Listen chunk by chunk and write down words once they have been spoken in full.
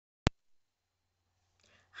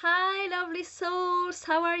Hi, lovely souls.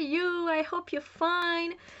 How are you? I hope you're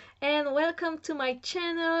fine. And welcome to my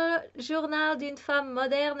channel, Journal d'une femme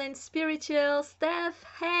moderne and spiritual. Steph,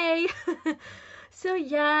 hey! So,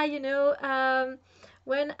 yeah,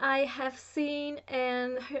 when I have seen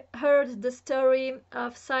and heard the story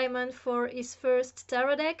of Simon for his first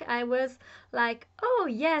tarot deck, I was like, oh,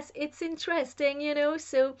 yes, it's interesting.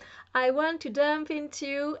 So, I want to jump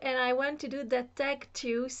into and I want to do that deck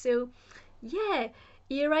too. So, yeah,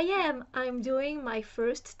 here I am. I'm doing my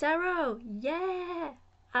first tarot. Yeah.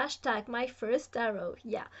 Hashtag my first tarot.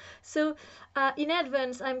 Yeah. So, in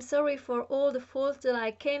advance, I'm sorry for all the faults that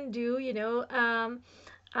I can do.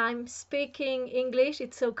 I'm speaking English,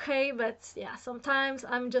 it's okay, but yeah, sometimes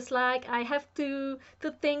I'm just like I have to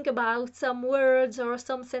think about some words or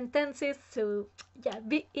some sentences, so yeah,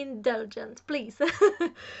 be indulgent, please.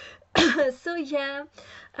 So yeah,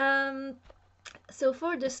 um, so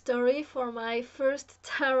for the story for my first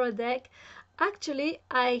tarot deck, actually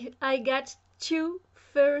I got two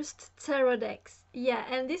first tarot decks. Yeah,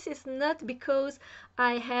 and this is not because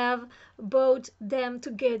I have bought them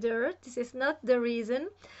together. This is not the reason.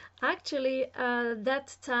 Actually,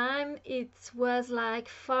 that time it was like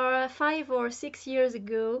 5 or 6 years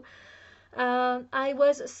ago. I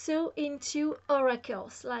was so into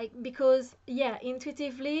oracles, like because yeah,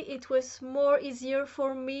 intuitively it was more easier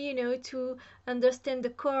for me, to understand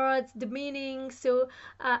the cards, the meaning. So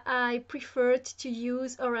I preferred to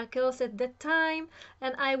use oracles at that time,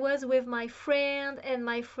 and I was with my friend, and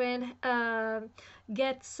my friend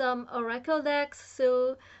get some oracle decks.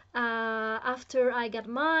 So after I got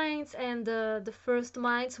mines, and the first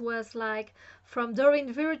mines was like from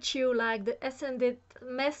Doreen Virtue, like the Ascended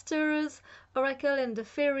Masters Oracle and the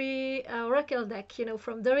Fairy Oracle deck,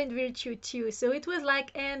 from Doreen Virtue too. So it was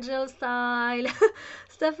like angel style,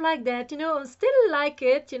 stuff like that. I still like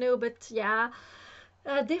it, but yeah,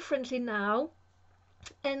 differently now.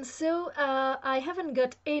 And so I haven't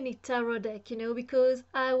got any tarot deck, because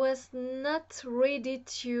I was not ready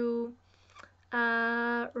to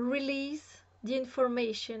release the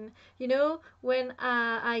information. When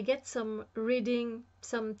I get some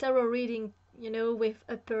tarot reading, with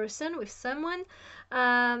a person, with someone,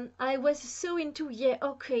 I was so into, yeah,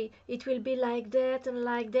 okay, it will be like that and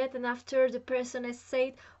like that. And after the person has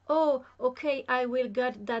said, oh, okay, I will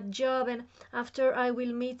get that job, and after I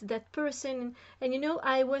will meet that person. And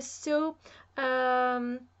I was so,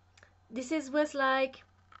 was like,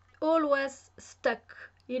 all was stuck,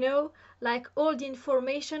 like all the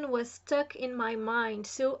information was stuck in my mind,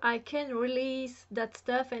 so I can release that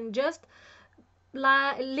stuff and just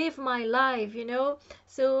live my life.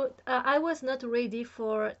 So I was not ready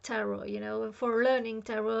for tarot, for learning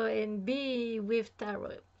tarot and be with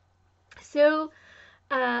tarot. So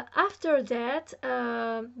after that,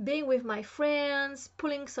 being with my friends,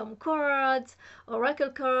 pulling some cards, oracle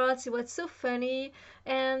cards, it was so funny.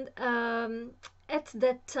 And at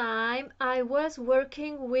that time, I was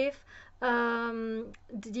working with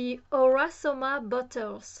the Orasoma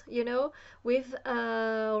bottles. With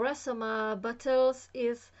Orasoma bottles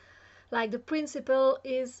is like the principle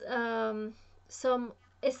is some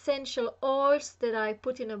essential oils that I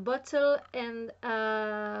put in a bottle, and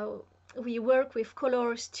we work with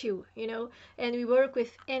colors too, and we work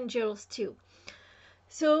with angels too.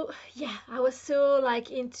 So yeah, I was so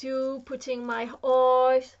like into putting my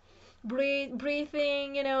oils,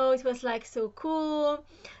 breathing, it was like so cool.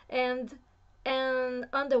 And and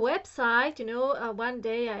on the website, one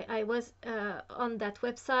day I was on that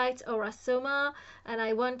website, Orasoma, and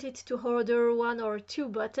I wanted to order one or two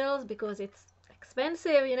bottles because it's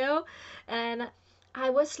expensive. And I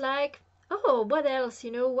was like, oh, what else,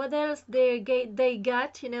 what else they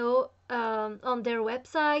got, on their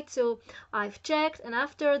website. So I've checked, and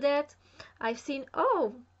after that I've seen,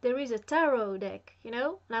 oh, there is a tarot deck, and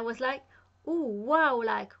I was like, oh, wow,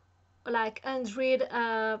 like 100,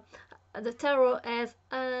 the tarot has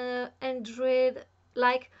 100,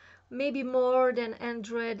 like maybe more than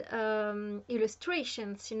 100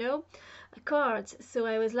 illustrations, cards. So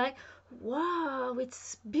I was like, wow,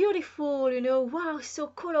 it's beautiful, wow, so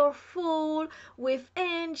colorful, with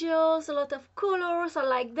angels, a lot of colors, I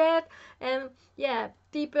like that. And yeah,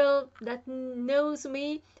 people that knows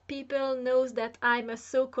me, people knows that I'm a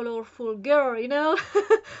so colorful girl.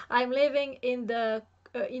 I'm living in a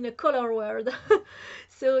color world.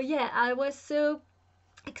 So yeah, I was so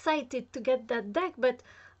excited to get that deck, but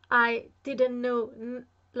I didn't know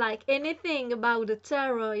like anything about the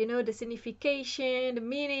tarot, the signification, the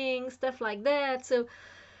meaning, stuff like that. So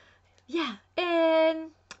yeah,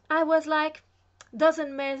 and I was like,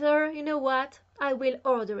 doesn't matter, you know what? I will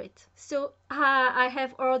order it. So I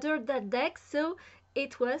have ordered that deck. So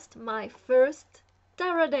it was my first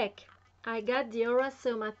tarot deck. I got the Aura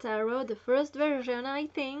Soma Tarot, the first version, I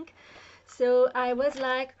think. So I was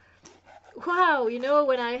like, wow,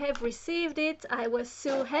 when I have received it, I was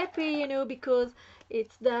so happy, because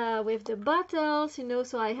it's with the bottles,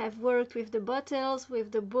 so I have worked with the bottles,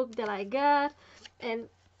 with the book that I got,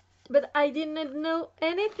 but I didn't know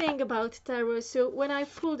anything about tarot. So when I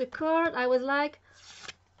pulled the card, I was like,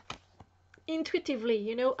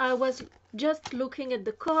 intuitively, I was just looking at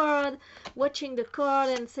the card, watching the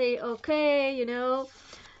card and say, okay,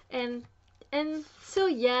 and so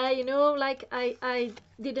yeah, like I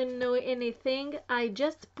didn't know anything. I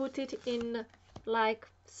just put it in like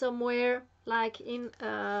somewhere, like in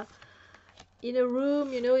a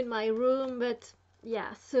room, in my room. But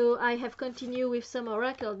yeah, so I have continued with some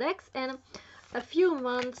oracle decks, and a few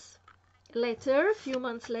months later,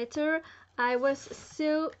 I was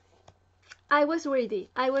so I was ready.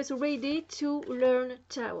 I was ready to learn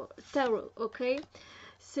tarot, okay?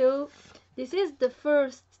 So this is the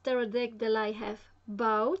first tarot deck that I have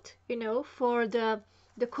bought, for the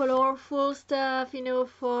colorful stuff,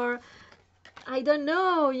 for I don't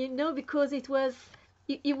know, because it was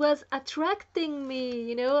attracting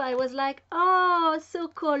me, I was like, oh, so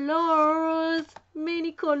colors,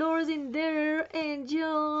 many colors in there,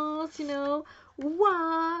 angels,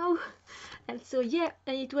 wow. And so yeah,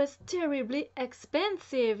 and it was terribly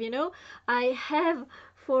expensive, I have,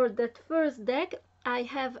 for that first deck, I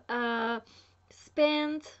have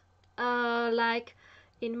spent like,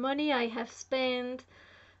 in money, I have spent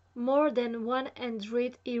more than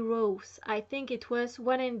 100 euros. I think it was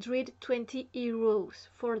 120 euros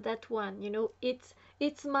for that one.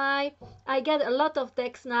 It's my, I get a lot of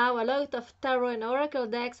decks now, a lot of tarot and oracle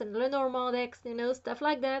decks and Lenormand decks, stuff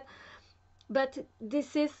like that. But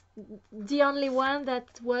this is the only one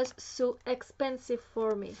that was so expensive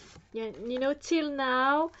for me. Till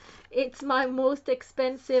now, it's my most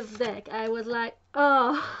expensive deck. I was like,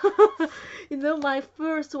 oh, my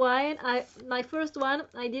first one,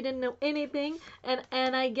 I didn't know anything, and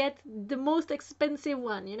I get the most expensive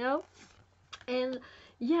one, And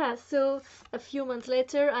yeah, so a few months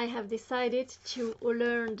later, I have decided to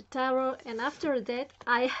learn the tarot, and after that,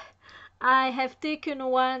 I have taken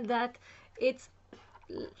one that it's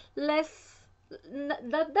less,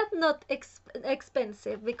 that not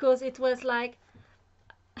expensive, because it was like,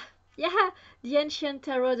 yeah, the Ancient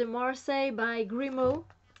Tarot de Marseille by Grimaud,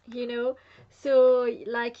 so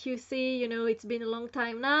like you see, it's been a long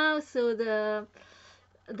time now, so the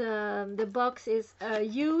box is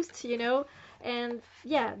used, and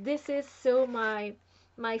yeah, this is so my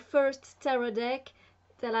first tarot deck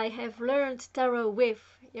that I have learned tarot with,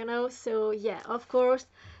 so yeah, of course,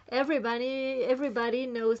 everybody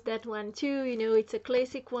knows that one too, it's a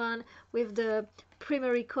classic one with the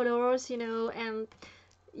primary colors, and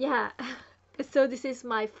yeah. So this is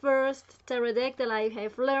my first tarot deck that I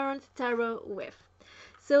have learned tarot with.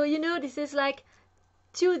 So this is like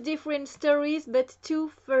two different stories, but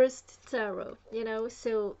two first tarot,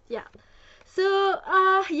 so yeah. So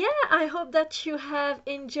yeah, I hope that you have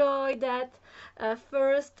enjoyed that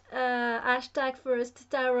first hashtag first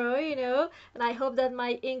tarot, and I hope that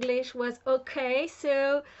my English was okay.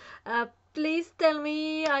 So please tell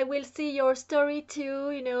me, I will see your story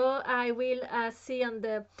too, I will see on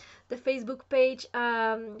the Facebook page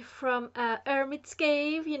from Hermit's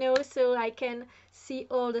Cave, so I can see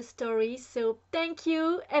all the stories. So thank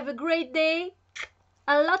you, have a great day,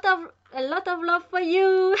 a lot of love for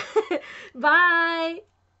you. Bye.